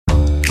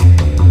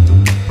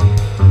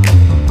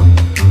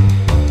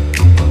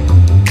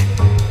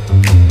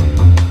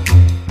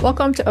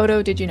Welcome to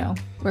Oto Did You Know,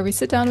 where we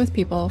sit down with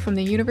people from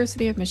the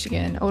University of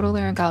Michigan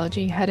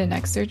Otolaryngology Head and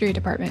Neck Surgery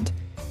Department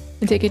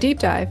and take a deep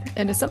dive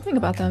into something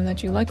about them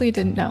that you likely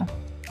didn't know.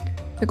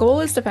 The goal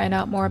is to find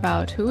out more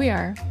about who we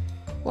are,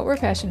 what we're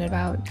passionate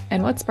about,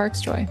 and what sparks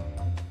joy.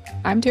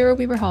 I'm Tara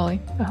Weber-Hawley,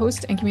 a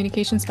host and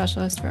communication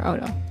specialist for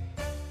Oto.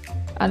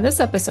 On this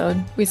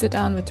episode, we sit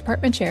down with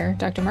Department Chair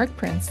Dr. Mark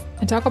Prince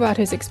and talk about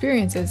his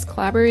experiences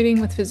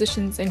collaborating with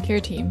physicians and care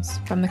teams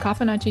from the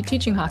Kafanachi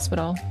Teaching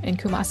Hospital in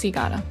Kumasi,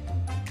 Ghana.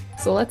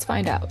 So let's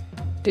find out.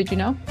 Did you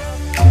know?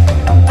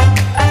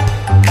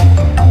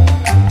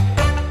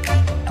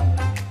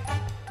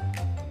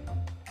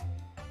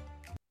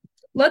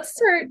 Let's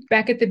start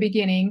back at the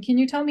beginning. Can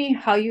you tell me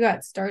how you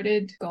got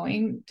started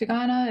going to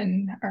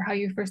Ghana or how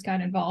you first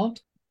got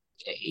involved?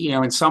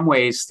 In some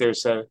ways,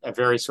 there's a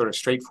very sort of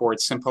straightforward,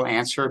 simple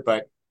answer,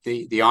 but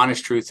the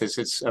honest truth is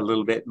it's a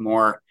little bit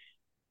more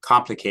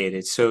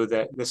complicated. So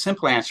the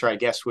simple answer, I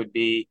guess, would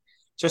be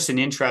just an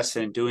interest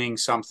in doing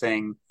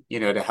something,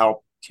 to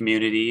help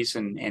communities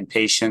and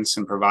patients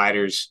and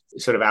providers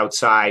sort of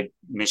outside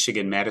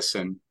Michigan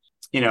medicine,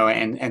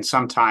 and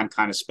some time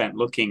kind of spent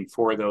looking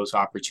for those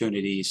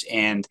opportunities.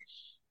 And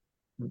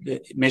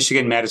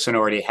Michigan medicine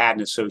already had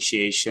an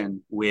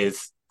association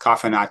with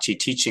Kafanachi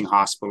Teaching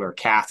Hospital, or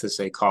CATH as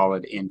they call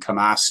it, in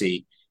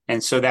Kumasi.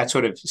 And so that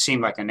sort of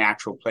seemed like a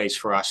natural place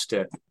for us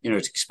to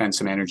expend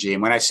some energy.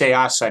 And when I say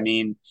us, I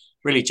mean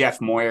really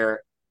Jeff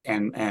Moyer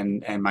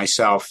and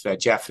myself.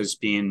 Jeff has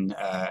been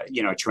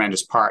a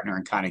tremendous partner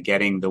in kind of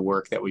getting the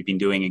work that we've been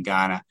doing in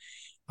Ghana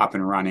up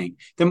and running.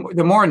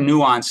 The more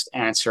nuanced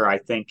answer, I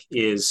think,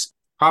 is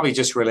probably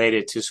just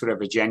related to sort of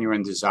a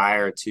genuine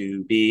desire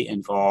to be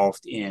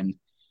involved in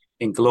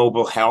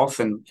global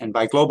health. And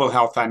by global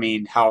health, I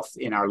mean health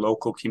in our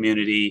local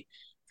community,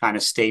 kind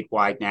of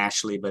statewide,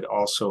 nationally, but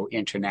also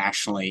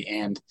internationally.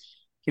 And,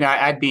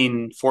 I'd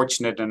been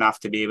fortunate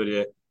enough to be able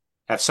to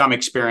have some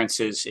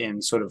experiences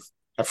in sort of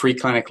a free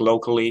clinic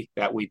locally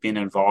that we've been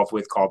involved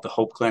with called the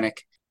Hope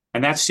Clinic.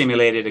 And that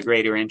stimulated a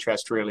greater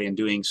interest really in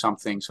doing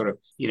something sort of,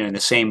 in the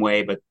same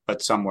way,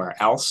 but somewhere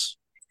else.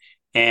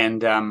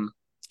 And then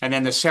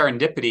the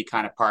serendipity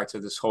kind of parts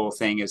of this whole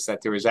thing is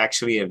that there was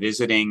actually a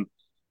visiting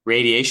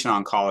radiation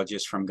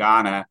oncologist from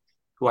Ghana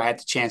who I had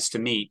the chance to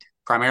meet,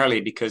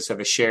 primarily because of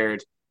a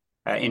shared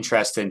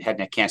interest in head and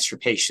neck cancer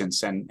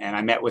patients. And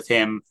I met with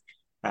him,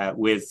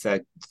 with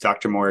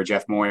Dr. Moyer,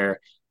 Jeff Moyer,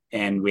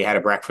 and we had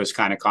a breakfast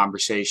kind of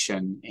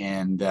conversation.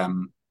 And,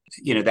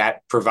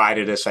 that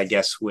provided us, I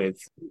guess, with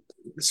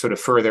sort of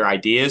further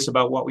ideas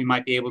about what we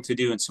might be able to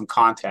do and some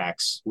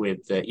contacts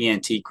with the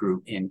ENT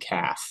group in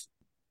CATH.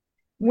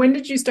 When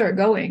did you start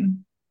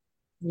going?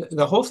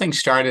 The whole thing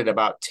started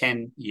about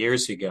 10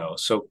 years ago,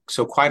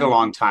 so quite a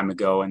long time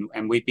ago,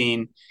 and we've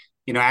been,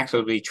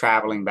 actively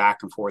traveling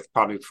back and forth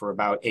probably for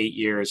about 8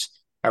 years.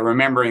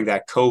 Remembering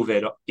that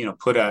COVID,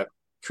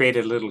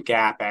 created a little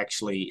gap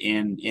actually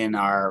in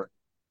our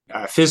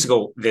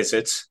physical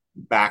visits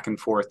back and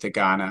forth to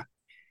Ghana,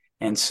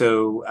 and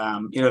so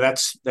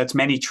that's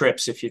many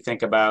trips if you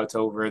think about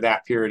over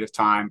that period of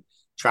time,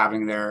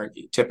 traveling there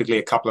typically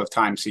a couple of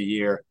times a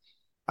year,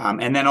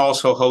 and then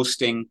also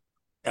hosting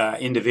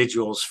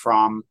individuals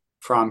from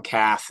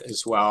CATH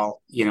as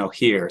well,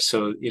 here.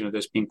 So,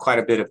 there's been quite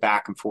a bit of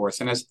back and forth.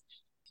 And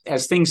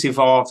as things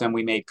evolved and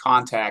we made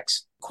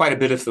contacts, quite a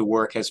bit of the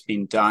work has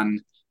been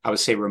done, I would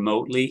say,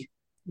 remotely,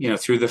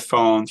 through the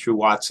phone, through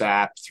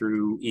WhatsApp,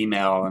 through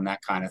email and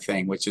that kind of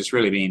thing, which has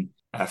really been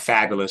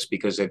fabulous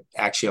because it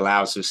actually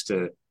allows us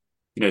to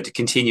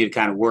continue to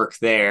kind of work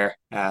there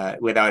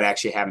without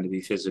actually having to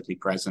be physically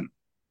present.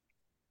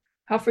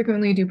 How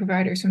frequently do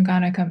providers from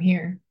Ghana come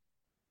here?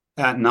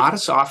 Not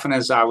as often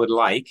as I would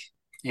like,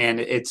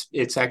 and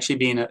it's actually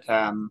been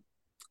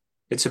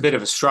it's a bit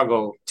of a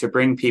struggle to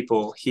bring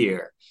people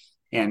here.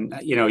 And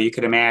you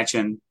could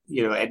imagine,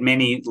 at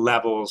many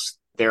levels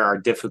there are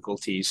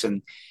difficulties,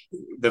 and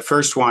the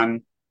first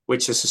one,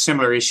 which is a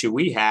similar issue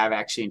we have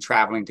actually in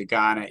traveling to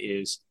Ghana,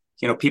 is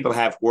people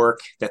have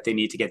work that they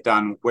need to get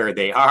done where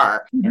they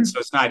are, and so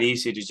it's not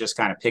easy to just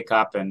kind of pick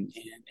up and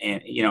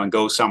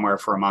go somewhere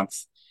for a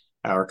month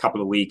or a couple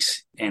of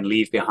weeks and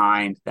leave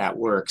behind that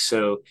work.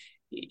 So,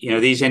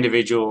 these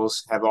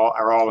individuals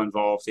are all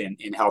involved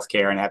in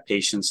healthcare and have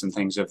patients and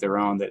things of their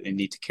own that they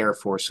need to care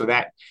for. So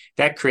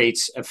that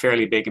creates a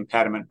fairly big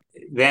impediment.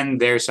 Then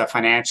there's a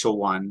financial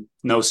one,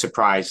 no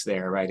surprise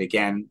there, right?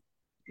 Again,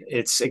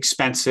 it's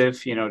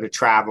expensive, to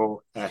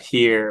travel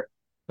here,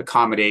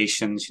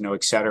 accommodations,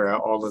 et cetera.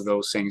 All of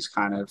those things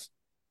kind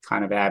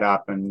of add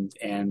up, and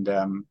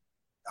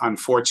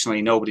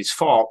unfortunately nobody's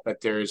fault,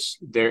 but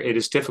it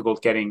is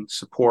difficult getting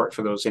support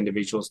for those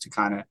individuals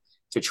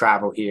to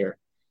travel here.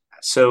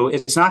 So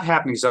it's not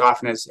happening as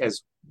often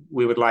as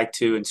we would like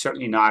to, and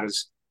certainly not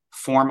as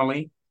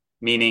formally,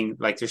 meaning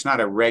like there's not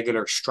a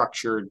regular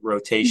structured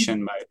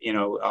rotation,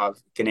 of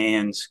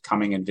Ghanaians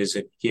coming and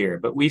visit here.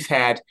 But we've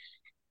had,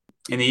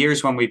 in the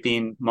years when we've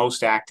been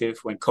most active,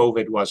 when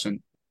COVID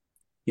wasn't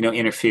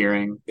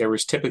interfering, there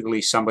was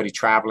typically somebody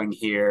traveling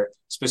here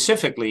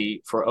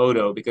specifically for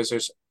Oto, because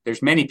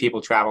there's many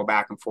people travel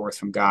back and forth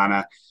from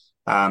Ghana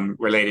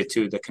related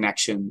to the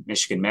connection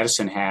Michigan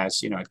Medicine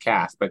has, at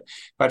Cath.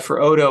 But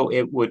for Odo,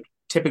 it would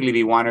typically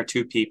be one or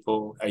two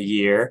people a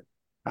year,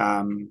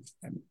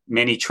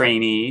 many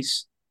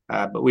trainees.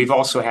 But we've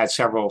also had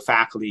several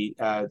faculty.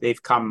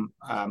 They've come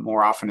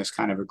more often as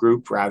kind of a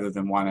group rather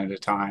than one at a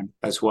time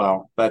as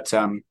well. But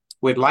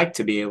we'd like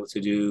to be able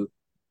to do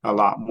a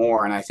lot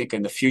more. And I think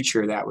in the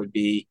future, that would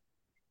be,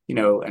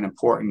 an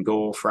important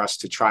goal for us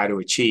to try to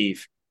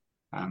achieve.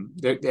 And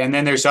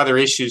then there's other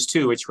issues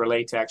too, which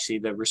relate to actually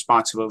the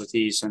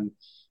responsibilities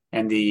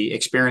and the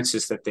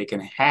experiences that they can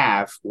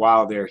have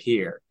while they're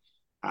here.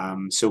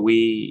 So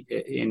we,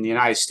 in the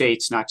United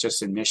States, not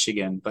just in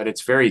Michigan, but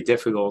it's very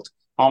difficult,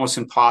 almost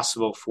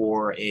impossible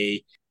for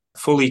a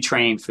fully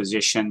trained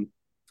physician,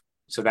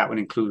 so that would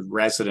include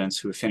residents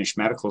who have finished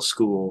medical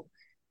school,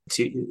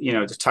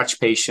 to touch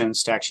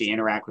patients, to actually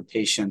interact with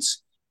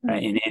patients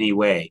in any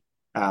way.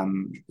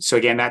 So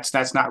again,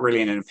 that's not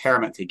really an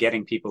impairment to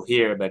getting people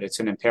here, but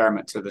it's an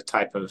impairment to the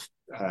type of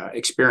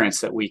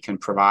experience that we can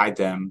provide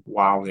them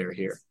while they're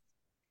here.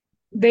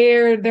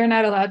 They're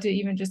not allowed to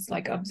even just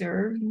like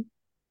observe.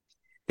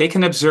 They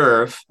can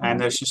observe, and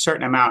there's a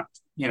certain amount,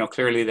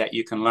 clearly that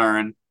you can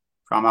learn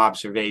from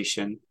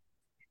observation.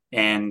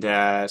 And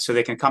so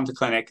they can come to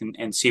clinic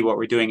and see what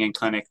we're doing in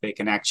clinic. They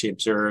can actually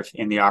observe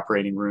in the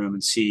operating room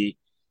and see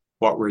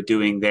what we're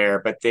doing there,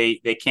 but they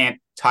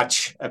can't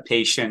touch a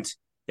patient.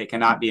 They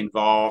cannot be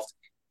involved,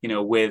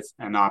 with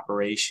an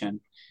operation.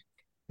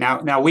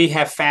 Now we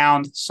have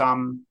found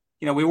some,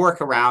 we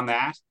work around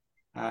that.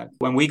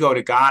 When we go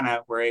to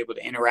Ghana, we're able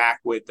to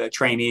interact with the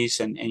trainees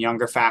and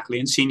younger faculty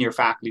and senior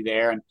faculty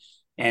there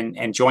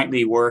and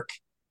jointly work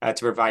to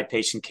provide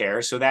patient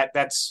care. So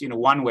that's,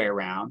 one way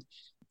around.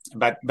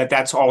 But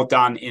that's all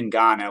done in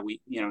Ghana.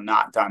 We,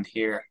 not done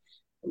here.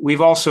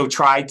 We've also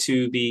tried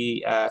to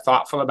be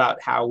thoughtful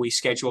about how we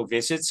schedule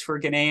visits for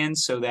Ghanaians,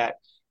 so that,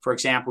 for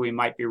example, we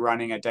might be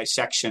running a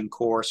dissection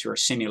course or a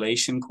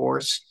simulation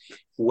course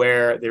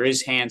where there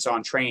is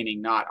hands-on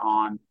training, not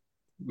on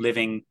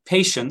living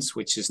patients,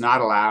 which is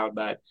not allowed,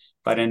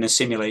 but in a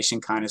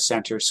simulation kind of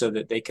center, so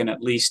that they can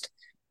at least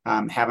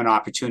have an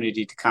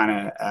opportunity to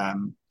kind of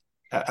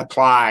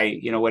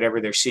apply,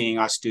 whatever they're seeing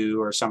us do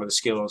or some of the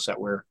skills that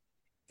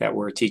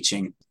we're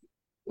teaching.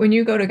 When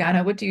you go to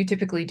Ghana, what do you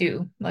typically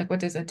do? Like, what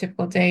does a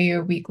typical day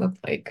or week look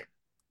like?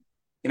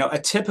 A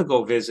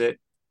typical visit,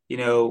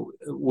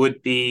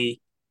 would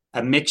be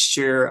a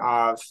mixture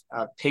of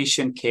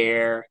patient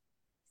care,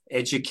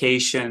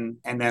 education,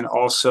 and then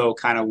also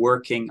kind of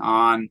working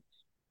on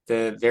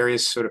the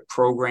various sort of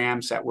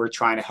programs that we're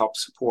trying to help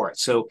support.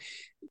 So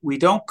we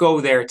don't go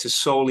there to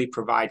solely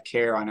provide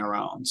care on our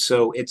own.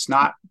 So it's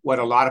not what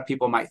a lot of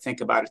people might think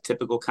about a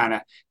typical kind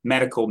of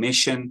medical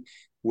mission,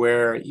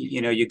 where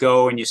you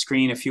go and you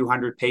screen a few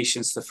hundred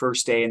patients the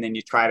first day and then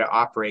you try to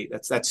operate.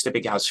 That's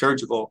typically how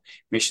surgical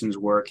missions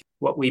work.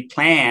 What we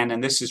plan,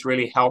 and this is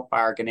really helped by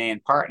our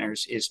Ghanaian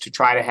partners, is to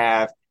try to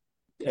have,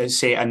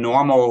 say, a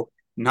normal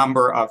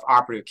number of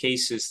operative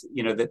cases,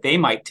 that they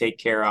might take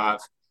care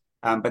of,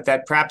 but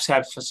that perhaps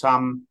have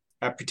some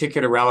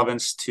particular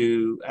relevance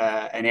to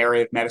an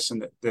area of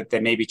medicine that they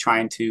may be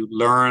trying to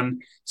learn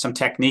some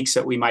techniques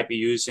that we might be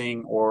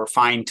using or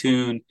fine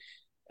tune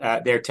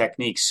their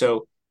techniques.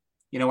 So,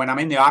 when I'm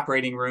in the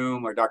operating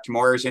room, or Dr.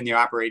 Moyer's in the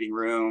operating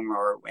room,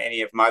 or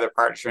any of my other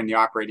partners are in the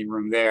operating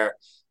room there,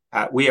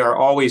 we are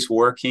always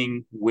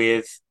working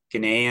with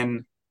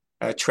Ghanaian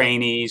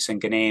trainees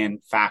and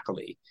Ghanaian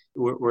faculty.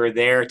 We're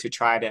there to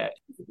try to,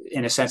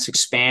 in a sense,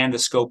 expand the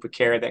scope of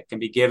care that can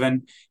be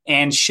given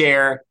and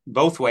share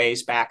both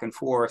ways back and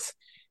forth,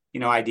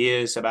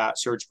 ideas about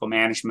surgical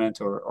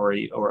management or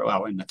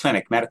well, in the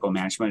clinic, medical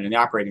management, in the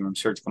operating room,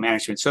 surgical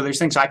management. So there's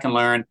things I can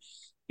learn,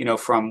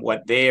 from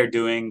what they are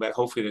doing, but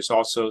hopefully there's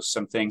also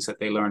some things that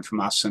they learn from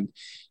us.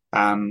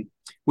 And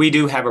we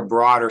do have a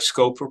broader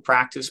scope of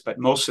practice, but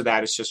most of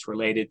that is just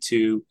related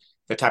to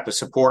the type of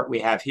support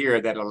we have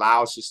here that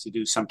allows us to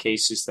do some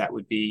cases that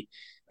would be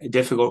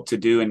difficult to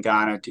do in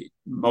Ghana,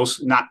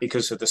 not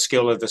because of the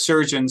skill of the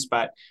surgeons,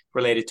 but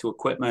related to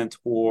equipment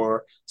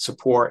or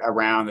support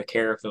around the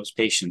care of those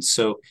patients.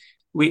 So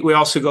we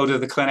also go to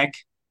the clinic,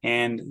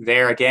 and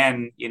there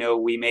again,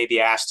 we may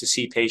be asked to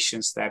see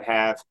patients that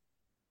have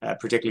a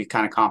particularly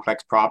kind of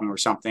complex problem or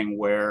something,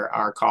 where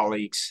our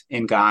colleagues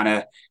in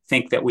Ghana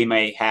think that we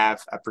may have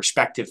a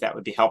perspective that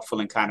would be helpful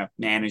in kind of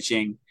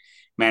managing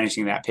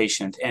that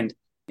patient. And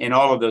in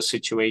all of those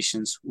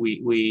situations,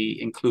 we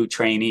include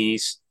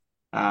trainees,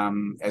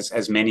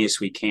 as many as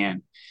we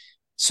can.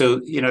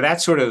 So,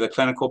 that's sort of the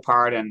clinical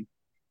part, and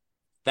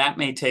that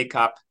may take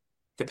up,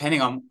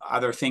 depending on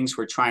other things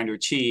we're trying to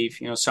achieve,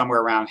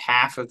 somewhere around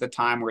half of the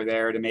time we're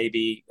there to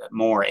maybe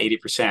more,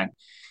 80%.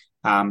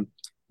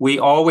 We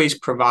always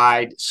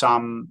provide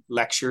some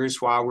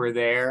lectures while we're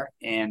there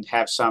and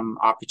have some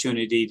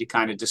opportunity to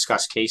kind of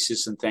discuss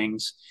cases and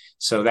things.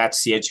 So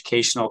that's the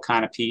educational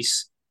kind of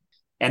piece.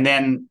 And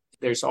then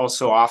there's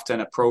also often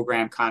a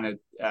program kind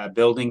of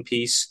building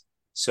piece.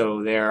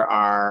 So there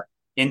are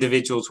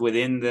individuals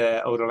within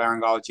the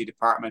otolaryngology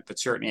department, but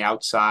certainly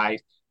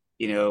outside,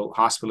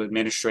 hospital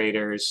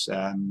administrators,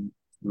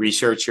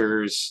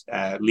 researchers,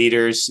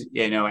 leaders,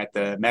 at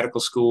the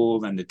medical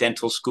school and the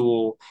dental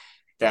school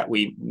that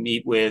we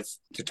meet with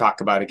to talk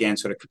about, again,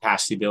 sort of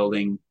capacity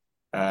building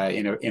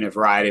in a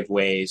variety of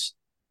ways.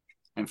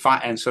 And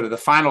sort of the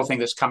final thing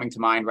that's coming to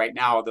mind right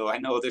now, although I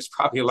know there's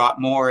probably a lot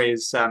more,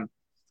 is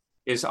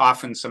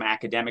often some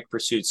academic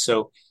pursuits.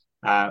 So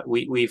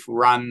we've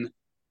run,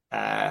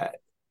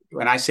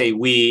 when I say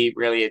we,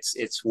 really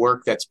it's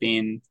work that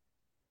the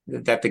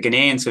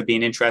Ghanaians have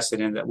been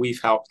interested in, that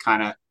we've helped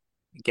kind of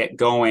get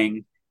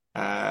going,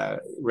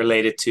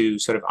 related to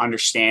sort of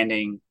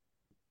understanding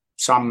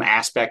some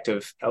aspect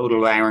of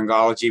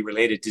otolaryngology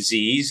related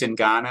disease in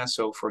Ghana.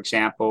 So, for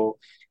example,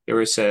 there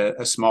was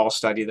a small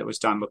study that was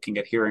done looking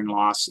at hearing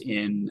loss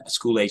in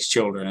school-aged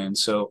children. And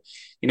so,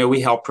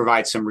 we helped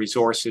provide some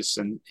resources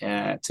and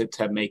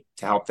to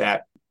help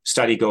that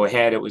study go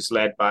ahead. It was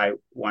led by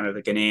one of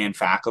the Ghanaian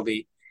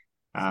faculty.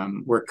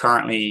 We're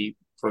currently,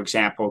 for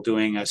example,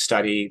 doing a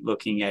study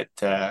looking at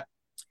the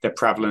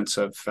prevalence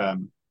of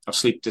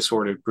sleep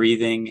disordered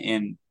breathing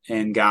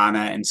in Ghana.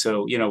 And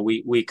so,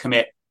 we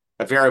commit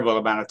a variable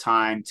amount of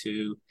time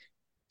to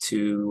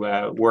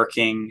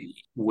working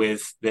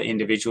with the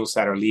individuals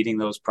that are leading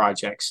those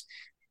projects.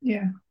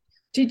 Yeah,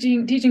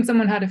 teaching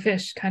someone how to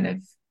fish, kind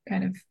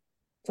of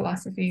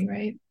philosophy,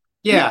 right?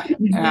 Yeah,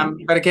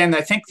 but again,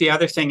 I think the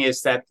other thing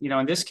is that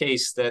in this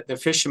case, the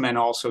fisherman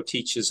also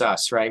teaches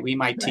us, right? We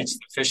might teach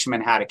the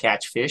fisherman how to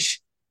catch fish,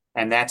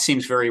 and that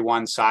seems very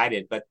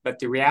one-sided. But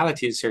the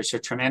reality is there's a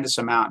tremendous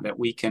amount that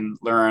we can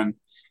learn,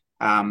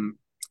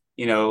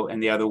 in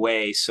the other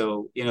way.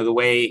 So the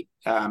way.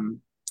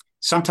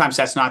 Sometimes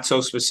that's not so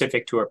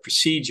specific to a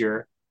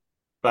procedure,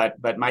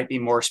 but might be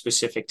more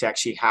specific to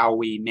actually how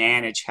we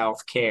manage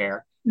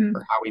healthcare,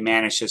 or how we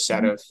manage a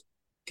set of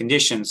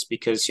conditions.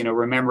 Because,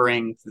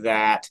 remembering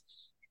that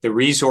the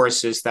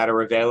resources that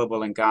are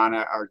available in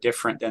Ghana are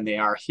different than they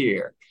are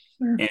here.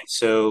 And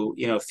so,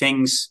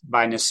 things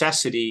by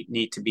necessity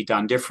need to be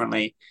done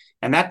differently.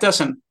 And that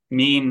doesn't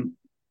mean,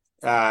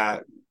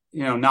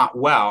 not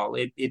well.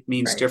 It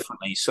means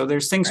differently. So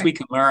there's things we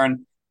can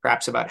learn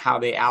perhaps about how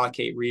they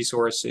allocate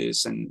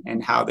resources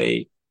and how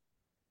they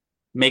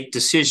make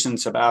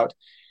decisions about,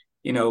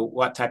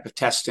 what type of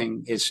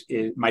testing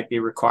might be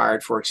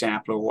required, for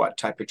example, or what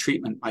type of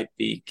treatment might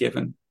be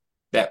given,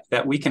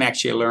 that we can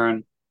actually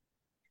learn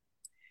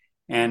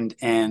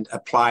and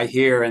apply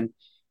here. And,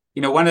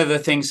 one of the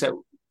things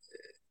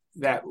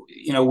that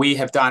we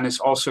have done is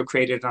also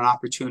created an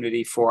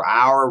opportunity for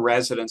our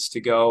residents to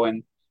go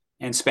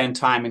and spend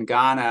time in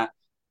Ghana,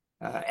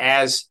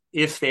 as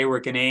if they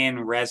were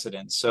Ghanaian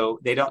residents. So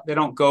they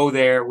don't go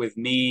there with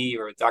me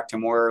or Dr.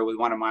 Moore or with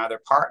one of my other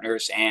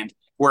partners and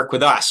work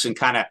with us and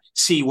kind of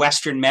see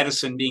Western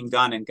medicine being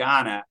done in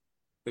Ghana.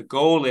 The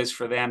goal is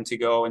for them to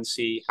go and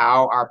see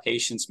how our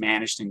patients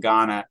managed in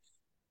Ghana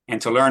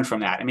and to learn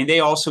from that. I mean,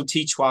 they also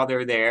teach while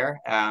they're there,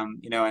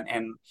 and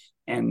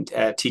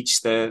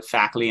teach the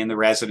faculty and the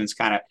residents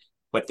kind of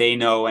what they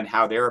know and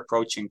how they're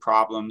approaching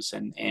problems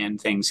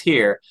and things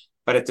here.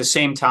 But at the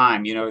same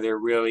time, they're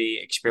really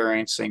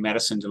experiencing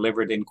medicine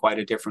delivered in quite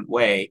a different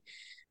way.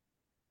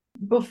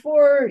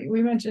 Before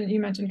you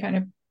mentioned kind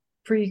of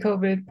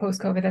pre-COVID,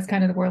 post-COVID, that's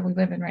kind of the world we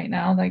live in right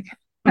now. Like,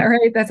 all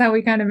right, that's how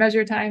we kind of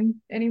measure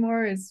time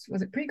anymore.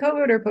 Was it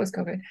pre-COVID or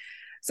post-COVID?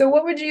 So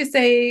what would you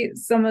say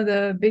some of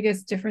the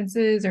biggest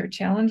differences or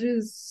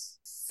challenges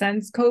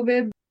since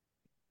COVID?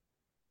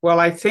 Well,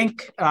 I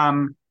think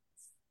some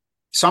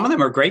of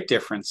them are great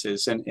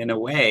differences in a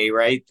way,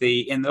 right?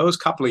 In those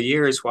couple of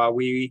years, while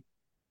we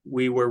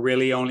were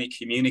really only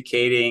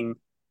communicating,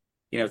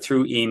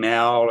 through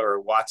email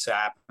or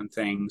WhatsApp and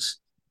things.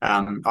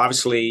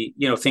 Obviously,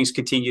 things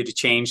continue to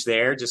change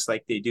there, just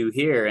like they do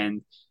here.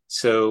 And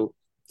so,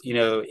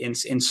 in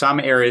some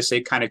areas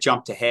they kind of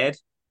jumped ahead,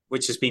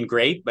 which has been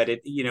great. But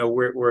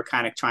we're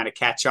kind of trying to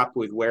catch up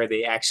with where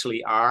they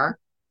actually are.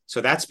 So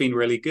that's been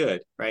really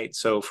good, right?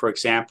 So, for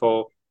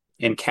example,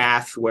 in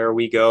Cath, where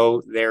we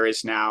go, there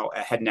is now a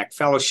head and neck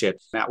fellowship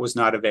that was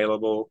not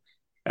available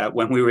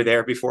when we were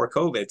there before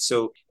COVID.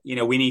 So,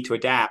 we need to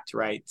adapt,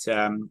 right,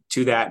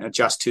 to that and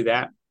adjust to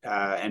that,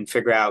 and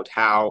figure out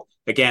how,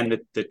 again,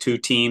 the two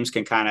teams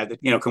can kind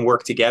of, can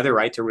work together,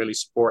 right, to really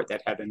support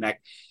that head and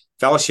neck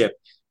fellowship.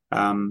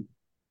 Then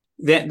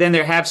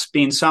there have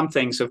been some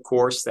things, of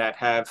course, that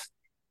have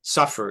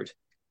suffered.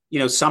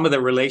 Some of the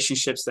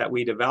relationships that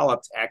we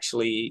developed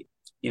actually,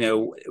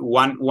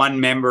 one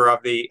member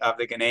of the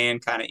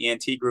Ghanaian kind of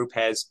ENT group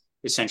has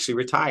essentially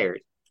retired.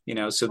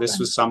 So this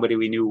was somebody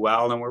we knew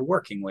well and we're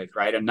working with,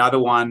 right? Another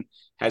one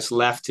has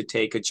left to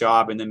take a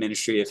job in the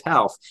Ministry of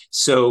Health.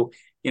 So,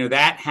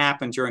 that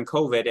happened during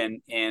COVID.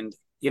 And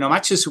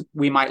much as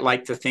we might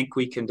like to think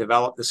we can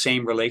develop the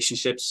same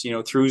relationships,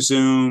 through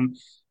Zoom,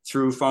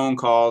 through phone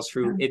calls,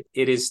 it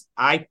is,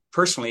 I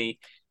personally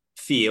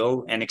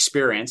feel and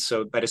experience,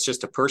 but it's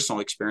just a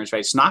personal experience, right?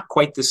 It's not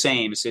quite the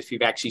same as if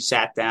you've actually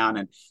sat down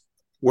and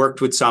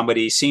worked with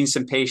somebody, seen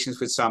some patients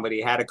with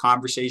somebody, had a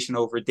conversation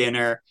over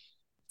dinner.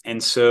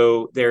 And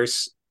so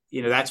there's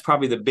that's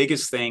probably the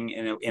biggest thing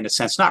in a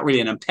sense, not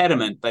really an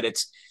impediment, but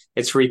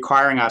it's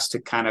requiring us to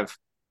kind of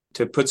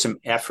to put some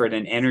effort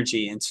and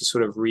energy into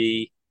sort of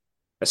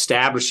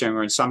re-establishing,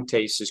 or in some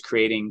cases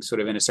creating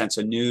sort of, in a sense,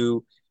 a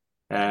new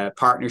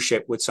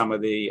partnership with some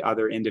of the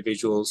other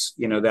individuals,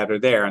 that are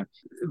there.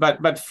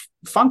 But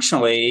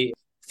functionally,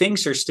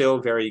 things are still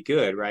very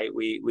good, right?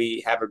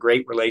 We have a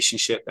great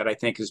relationship that I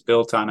think is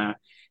built on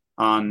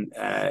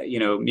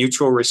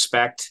mutual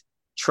respect,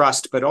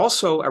 trust, but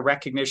also a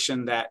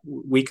recognition that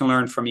we can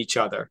learn from each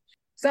other.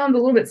 Sounds a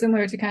little bit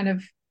similar to kind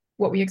of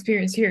what we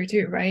experienced here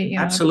too, right?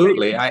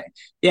 Absolutely.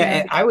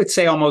 Yeah. I would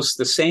say almost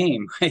the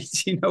same, right?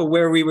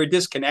 Where we were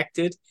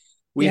disconnected,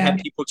 we Yeah.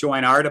 had people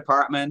join our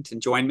department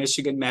and join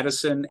Michigan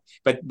Medicine,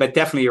 but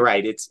definitely you're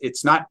right.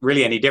 It's not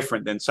really any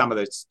different than some of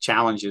the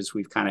challenges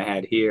we've kind of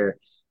had here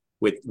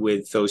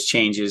with those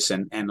changes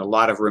and a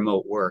lot of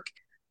remote work.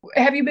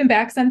 Have you been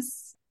back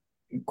since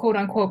quote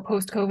unquote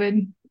post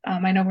COVID?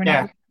 I know we're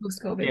Yeah. not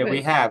post COVID, Yeah, but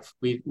we have.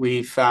 We've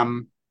we've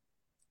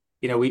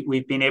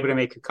been able to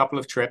make a couple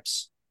of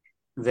trips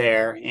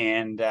there,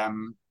 and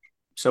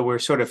so we're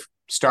sort of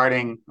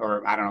starting,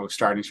 or I don't know if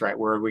starting's right,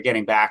 we're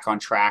getting back on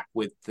track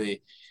with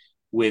the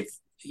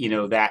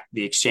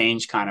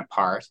exchange kind of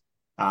part.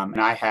 And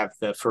I have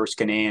the first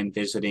Ghanaian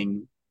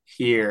visiting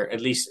here,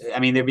 at least. I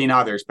mean, there've been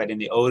others, but in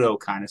the Odo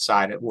kind of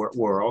side of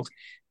world,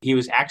 he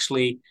was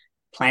actually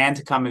planned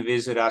to come and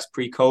visit us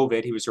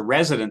pre-COVID. He was a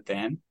resident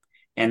then,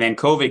 and then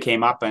COVID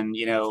came up, and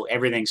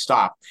everything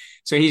stopped.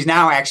 So he's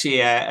now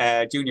actually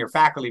a junior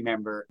faculty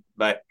member,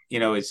 but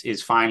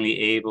is finally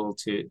able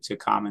to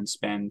come and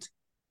spend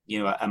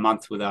a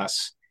month with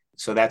us.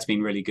 So that's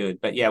been really good.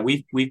 But yeah,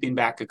 we've been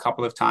back a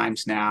couple of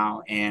times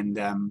now, and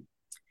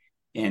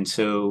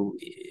so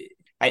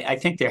I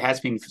think there has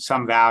been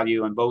some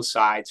value on both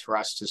sides for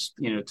us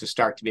to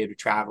start to be able to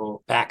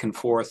travel back and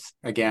forth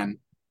again.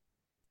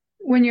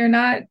 When you're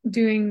not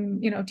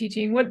doing,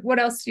 teaching, what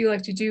else do you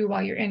like to do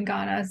while you're in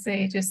Ghana,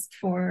 say just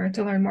to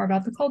learn more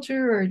about the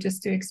culture or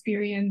just to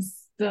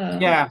experience the...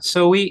 Yeah,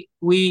 so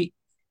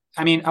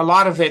I mean, a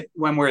lot of it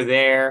when we're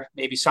there,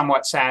 maybe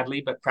somewhat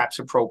sadly, but perhaps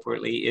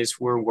appropriately, is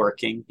we're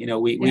working.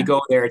 We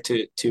go there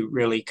to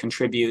really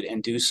contribute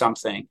and do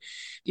something,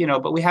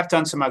 but we have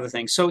done some other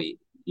things. So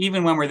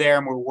even when we're there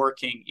and we're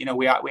working,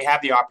 we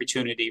have the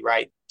opportunity,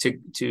 right,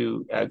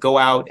 to go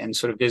out and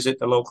sort of visit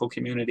the local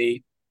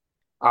community.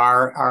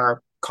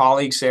 Our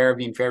colleagues there have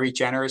been very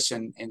generous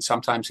and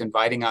sometimes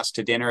inviting us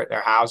to dinner at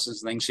their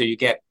houses and things. So you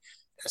get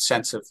a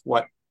sense of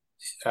what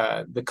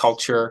the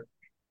culture,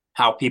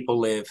 how people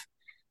live,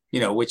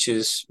 which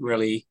is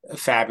really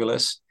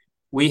fabulous.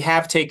 We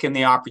have taken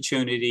the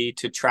opportunity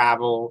to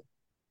travel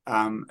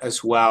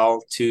as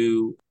well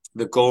to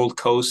the Gold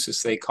Coast,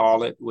 as they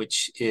call it,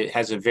 which it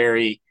has a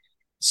very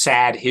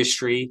sad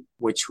history,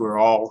 which we're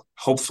all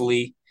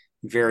hopefully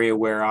very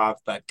aware of.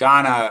 But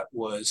Ghana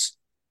was,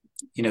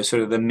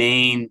 sort of the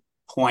main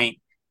point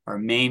or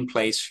main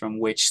place from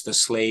which the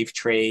slave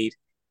trade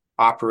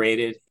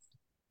operated.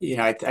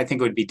 I think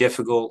it would be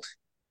difficult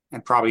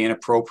and probably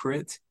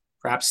inappropriate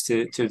perhaps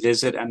to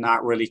visit and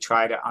not really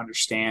try to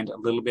understand a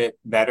little bit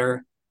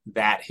better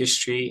that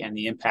history and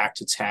the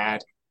impact it's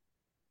had.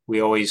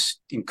 We always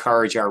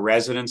encourage our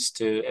residents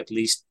to at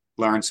least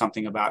learn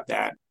something about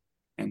that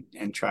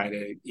and try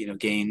to,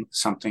 gain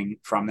something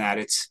from that.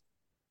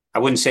 I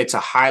wouldn't say it's a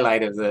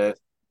highlight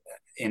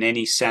in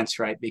any sense,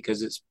 right?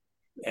 Because it's,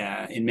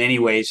 in many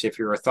ways, if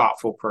you're a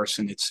thoughtful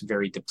person, it's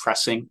very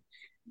depressing.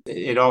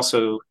 It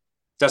also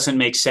doesn't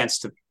make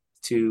sense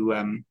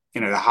to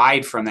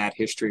hide from that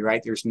history,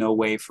 right? There's no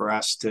way for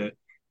us to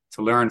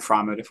learn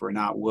from it if we're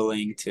not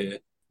willing to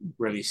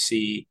really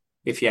see,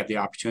 if you have the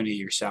opportunity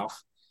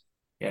yourself.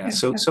 Yeah.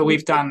 So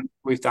we've done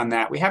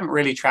that. We haven't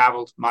really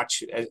traveled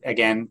much,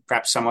 again,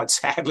 perhaps somewhat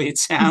sadly it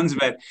sounds,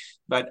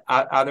 but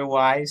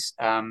otherwise,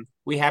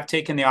 we have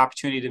taken the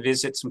opportunity to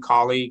visit some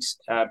colleagues,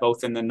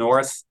 both in the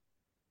north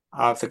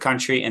of the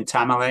country and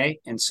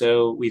Tamale. And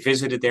so we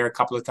visited there a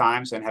couple of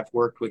times and have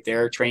worked with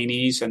their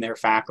trainees and their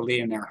faculty,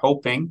 and they're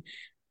hoping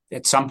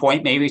at some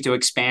point maybe to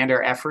expand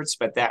our efforts,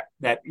 but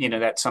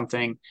that's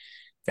something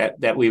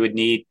that we would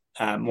need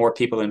more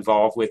people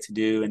involved with to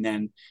do. And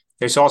then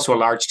there's also a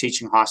large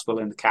teaching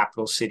hospital in the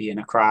capital city in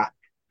Accra,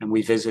 and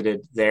we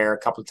visited there a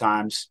couple of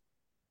times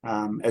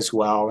as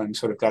well, and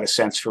sort of got a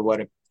sense for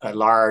what a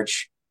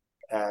large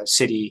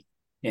city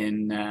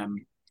in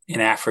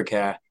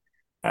Africa,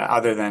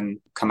 other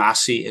than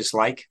Kumasi, is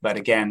like. But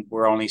again,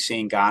 we're only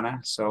seeing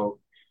Ghana, so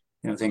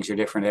things are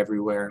different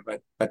everywhere.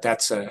 But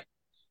that's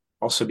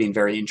also been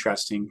very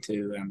interesting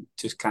to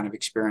kind of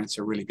experience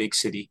a really big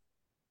city.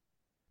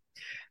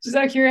 Just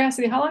out of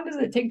curiosity, how long does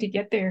it take to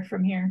get there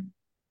from here?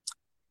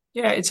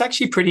 Yeah, it's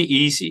actually pretty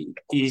easy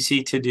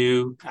to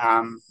do.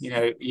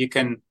 You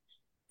can.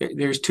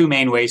 There's two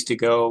main ways to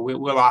go.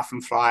 We'll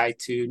often fly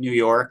to New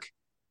York,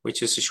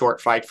 which is a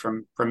short flight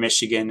from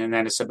Michigan, and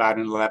then it's about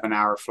an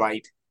 11-hour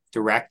flight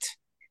direct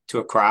to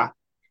Accra.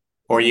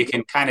 Or you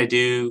can kind of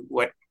do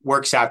what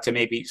works out to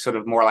maybe sort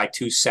of more like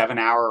 2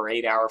 7-hour or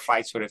 8-hour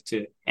flights, sort of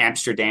to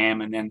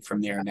Amsterdam, and then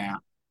from there down.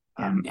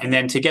 Yeah. And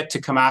then to get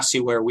to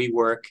Kumasi, where we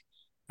work,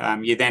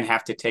 you then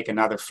have to take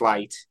another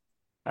flight,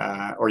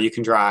 or you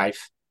can drive,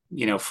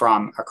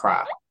 from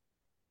Accra.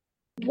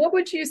 What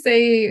would you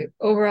say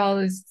overall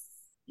is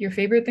your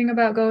favorite thing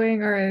about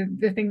going or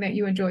the thing that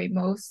you enjoy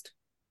most?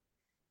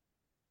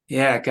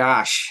 Yeah,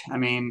 gosh. I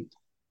mean,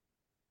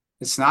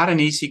 it's not an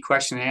easy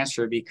question to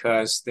answer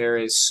because there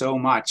is so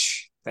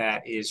much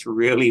that is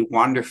really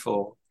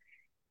wonderful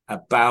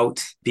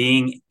about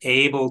being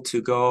able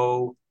to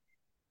go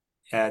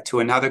to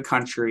another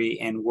country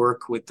and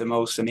work with the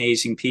most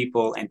amazing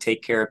people and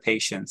take care of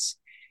patients.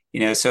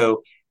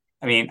 So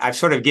I mean, I've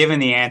sort of given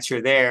the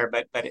answer there,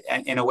 but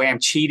in a way, I'm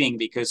cheating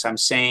because I'm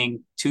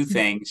saying two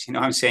things.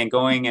 I'm saying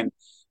going and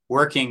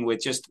working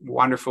with just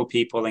wonderful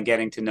people and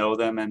getting to know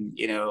them, and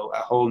a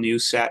whole new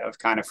set of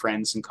kind of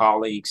friends and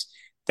colleagues.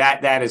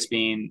 That has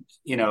been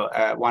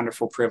a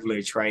wonderful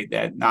privilege, right?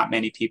 That not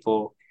many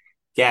people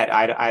get.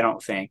 I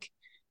don't think.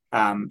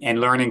 And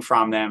learning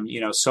from them,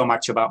 so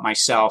much about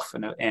myself,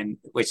 and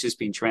which has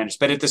been tremendous.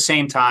 But at the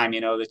same time,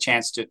 the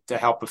chance to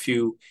help a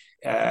few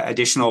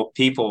additional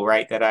people,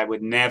 right, that I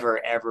would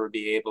never ever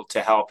be able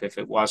to help if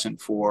it wasn't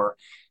for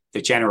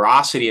the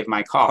generosity of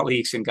my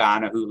colleagues in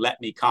Ghana who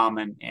let me come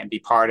and be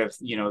part of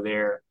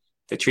the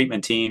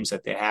treatment teams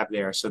that they have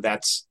there. So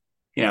that's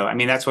I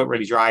mean that's what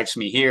really drives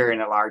me here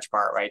in a large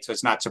part, right? So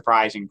it's not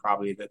surprising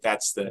probably that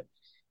that's the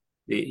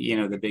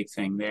big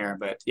thing there.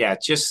 But yeah,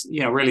 just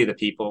really the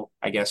people,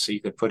 I guess. So you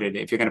could put it,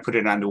 if you're going to put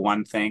it under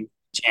one thing,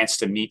 chance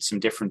to meet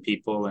some different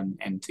people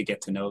and to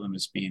get to know them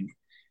as being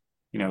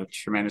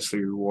tremendously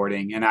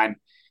rewarding. And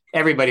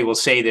everybody will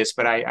say this,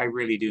 but I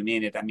really do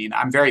mean it. I mean,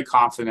 I'm very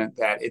confident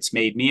that it's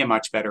made me a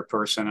much better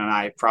person, and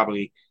I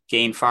probably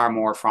gained far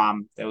more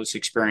from those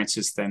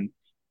experiences than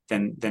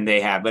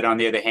they have. But on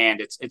the other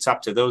hand, it's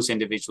up to those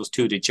individuals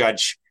too to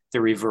judge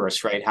the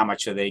reverse, right? How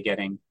much are they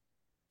getting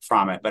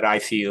from it? But I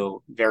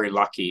feel very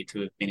lucky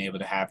to have been able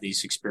to have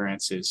these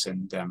experiences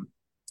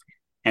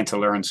and to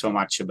learn so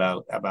much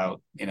about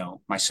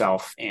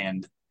myself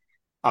and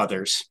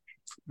others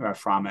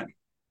from it.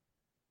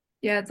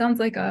 Yeah, it sounds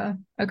like a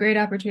great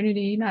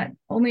opportunity, not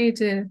only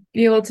to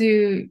be able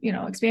to,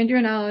 expand your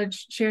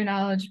knowledge, share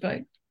knowledge,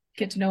 but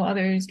get to know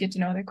others, get to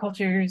know their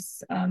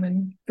cultures,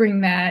 and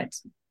bring that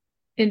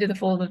into the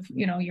fold of,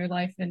 your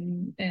life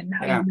and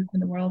how you Yeah, move in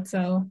the world.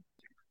 So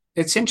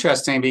it's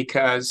interesting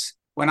because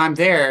when I'm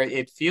there,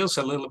 it feels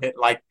a little bit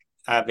like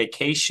a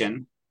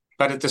vacation,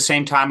 but at the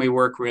same time, we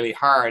work really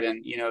hard,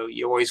 and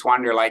you always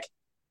wonder like,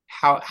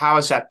 how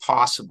is that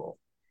possible?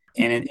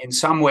 And in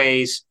some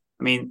ways,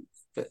 I mean,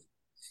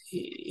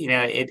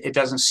 it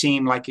doesn't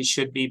seem like it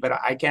should be, but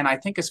again, I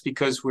think it's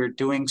because we're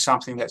doing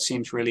something that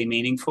seems really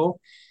meaningful.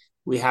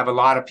 We have a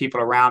lot of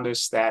people around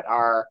us that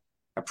are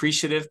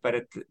appreciative,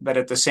 but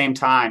at the same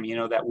time,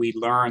 that we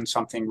learn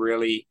something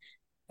really,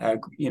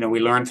 we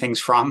learn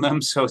things from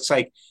them. So it's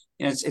like,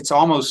 it's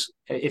almost,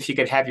 if you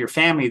could have your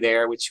family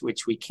there, which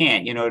we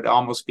can't, it'd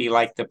almost be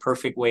like the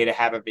perfect way to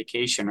have a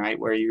vacation, right?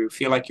 Where you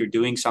feel like you're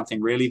doing something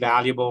really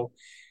valuable.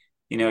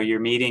 You're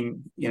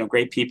meeting,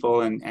 great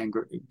people and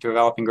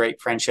developing great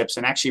friendships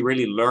and actually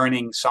really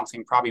learning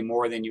something probably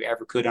more than you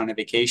ever could on a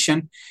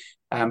vacation.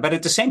 But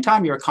at the same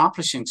time, you're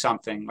accomplishing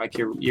something, like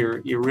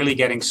you're really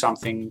getting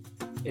something.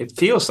 It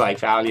feels like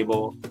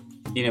valuable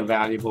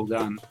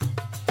done.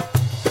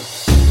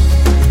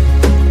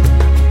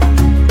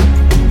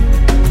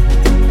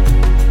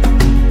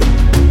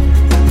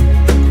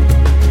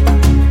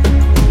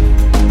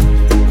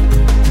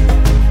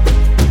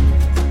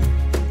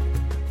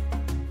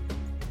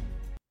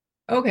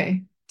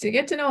 okay, to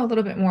get to know a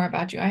little bit more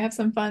about you, I have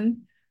some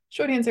fun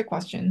short answer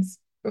questions.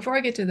 Before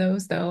I get to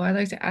those, though, I'd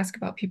like to ask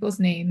about people's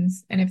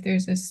names and if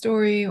there's a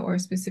story or a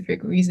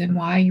specific reason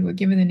why you were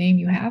given the name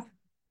you have.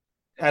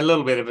 A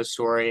little bit of a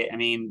story. I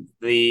mean,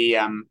 the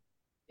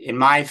in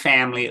my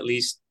family, at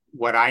least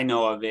what I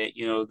know of it,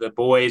 the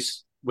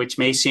boys, which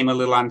may seem a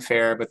little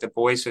unfair, but the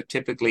boys have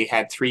typically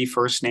had three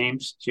first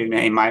names. So,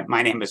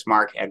 my name is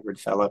Mark Edward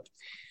Phillip,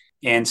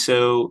 and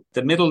so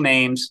the middle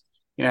names,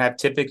 have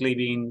typically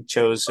been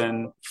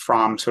chosen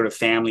from sort of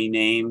family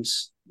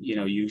names.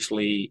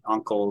 Usually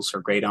uncles or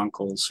great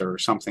uncles or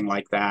something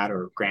like that,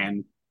 or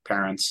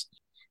grandparents.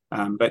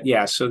 But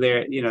yeah, so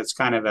there, it's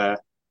kind of an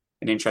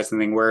interesting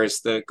thing. Whereas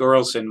the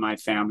girls in my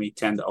family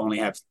tend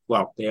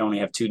to they only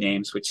have two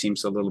names, which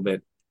seems a little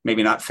bit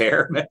maybe not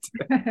fair, but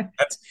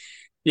that's,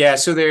 yeah.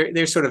 So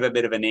there's sort of a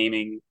bit of a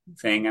naming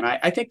thing, and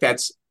I think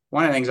that's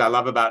one of the things I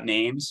love about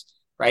names,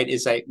 right?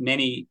 Is that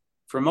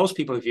for most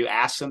people, if you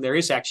ask them, there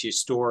is actually a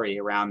story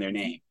around their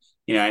name,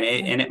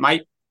 and it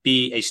might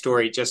be a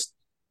story just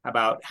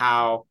about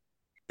how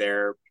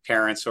their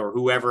parents or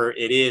whoever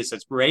it is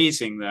that's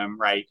raising them,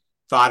 right,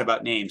 thought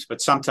about names.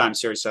 But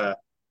sometimes there's a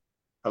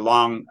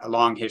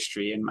long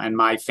history, and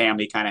my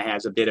family kind of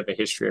has a bit of a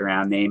history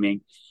around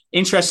naming.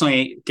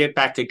 Interestingly, get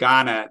back to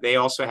Ghana, they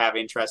also have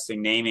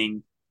interesting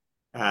naming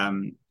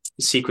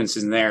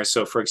sequences in there.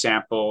 So, for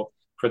example,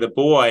 for the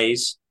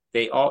boys,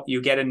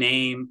 you get a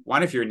name.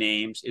 One of your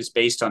names is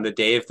based on the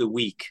day of the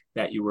week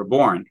that you were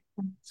born.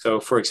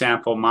 So, for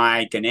example,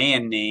 my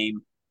Ghanaian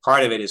name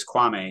part of it is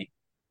Kwame,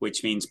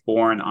 which means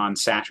born on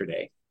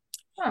Saturday.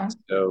 Oh.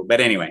 So,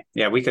 but anyway,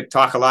 yeah, we could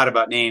talk a lot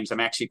about names. I'm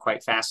actually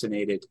quite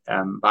fascinated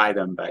by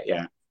them, but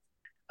yeah.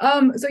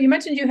 So you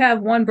mentioned you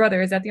have one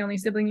brother. Is that the only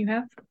sibling you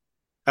have?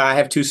 I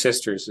have two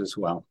sisters as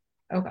well.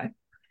 Okay.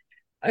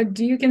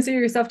 Do you consider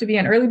yourself to be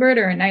an early bird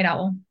or a night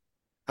owl?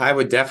 I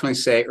would definitely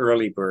say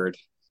early bird.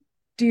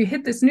 Do you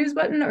hit the snooze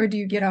button or do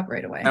you get up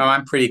right away? No,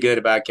 I'm pretty good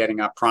about getting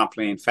up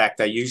promptly. In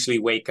fact, I usually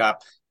wake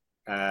up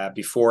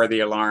before the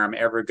alarm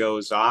ever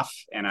goes off,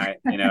 and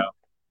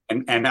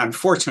and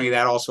unfortunately,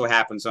 that also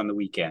happens on the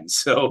weekends.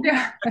 So,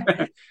 yeah.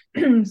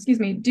 Excuse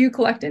me. Do you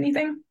collect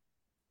anything?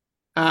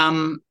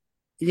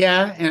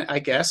 Yeah, and I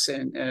guess,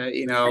 and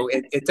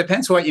it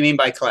depends what you mean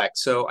by collect.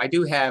 So, I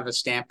do have a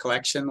stamp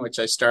collection, which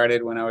I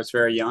started when I was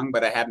very young,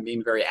 but I haven't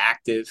been very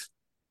active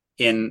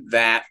in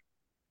that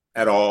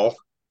at all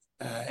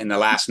in the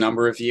last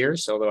number of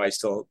years, although I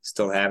still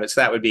have it.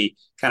 So that would be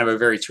kind of a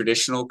very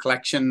traditional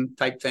collection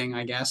type thing,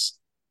 I guess.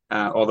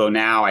 Although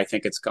now I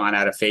think it's gone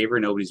out of favor.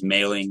 Nobody's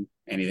mailing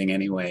anything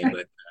anyway.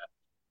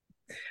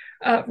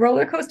 But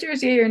roller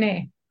coasters, yay or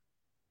nay?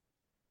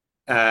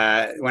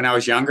 When I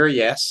was younger,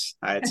 yes.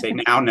 I'd say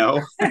now,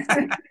 no.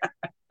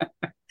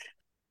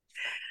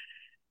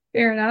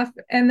 Fair enough.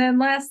 And then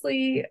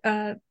lastly,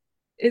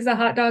 is a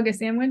hot dog a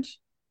sandwich?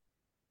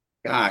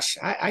 Gosh,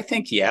 I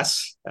think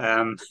yes.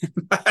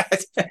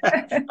 That's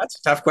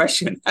a tough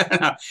question. I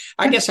don't know.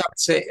 I guess I would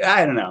say,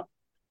 I don't know.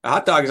 A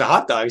hot dog is a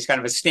hot dog. It's kind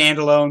of a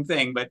standalone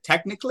thing, but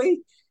technically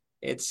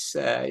it's,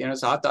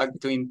 it's a hot dog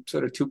between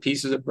sort of two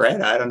pieces of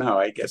bread. I don't know.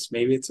 I guess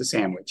maybe it's a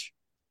sandwich.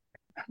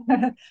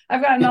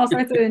 I've gotten all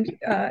sorts of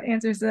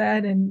answers to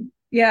that. And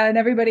yeah, and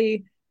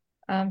everybody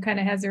kind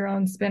of has their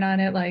own spin on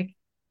it. Like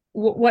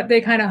what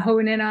they kind of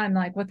hone in on,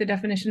 like what the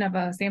definition of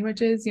a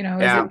sandwich is,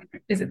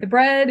 is it the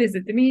bread? Is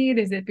it the meat?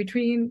 Is it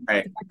between the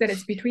fact that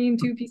it's between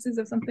two pieces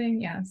of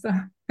something? Yeah. So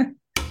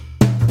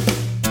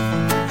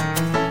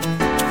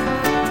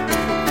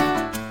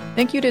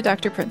thank you to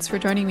Dr. Prince for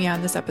joining me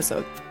on this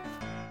episode.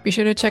 Be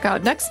sure to check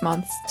out next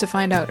month to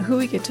find out who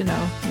we get to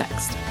know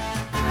next.